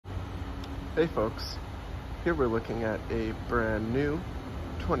Hey folks, here we're looking at a brand new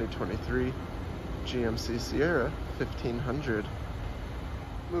 2023 GMC Sierra 1500.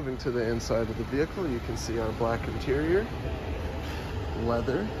 Moving to the inside of the vehicle, you can see our black interior,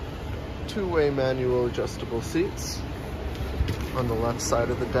 leather, two-way manual adjustable seats. On the left side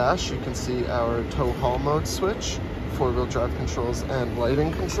of the dash, you can see our tow haul mode switch, four-wheel drive controls and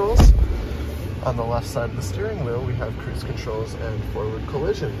lighting controls. On the left side of the steering wheel, we have cruise controls and forward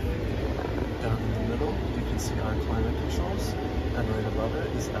collision. Down in the middle, you can see our climate controls, and right above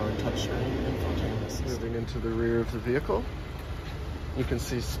it is our touchscreen infotainment system. Moving into the rear of the vehicle, you can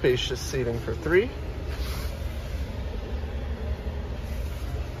see spacious seating for three.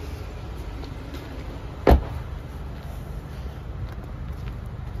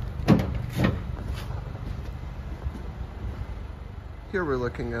 Here we're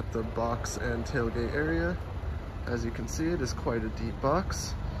looking at the box and tailgate area. As you can see, it is quite a deep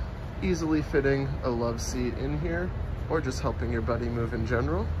box. Easily fitting a love seat in here, or just helping your buddy move in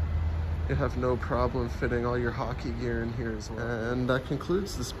general. You have no problem fitting all your hockey gear in here as well. And that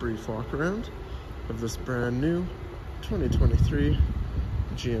concludes this brief walk around of this brand new 2023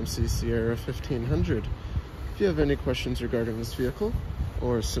 GMC Sierra 1500. If you have any questions regarding this vehicle,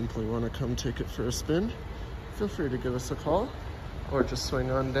 or simply want to come take it for a spin, feel free to give us a call, or just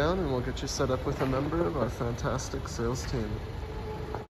swing on down and we'll get you set up with a member of our fantastic sales team.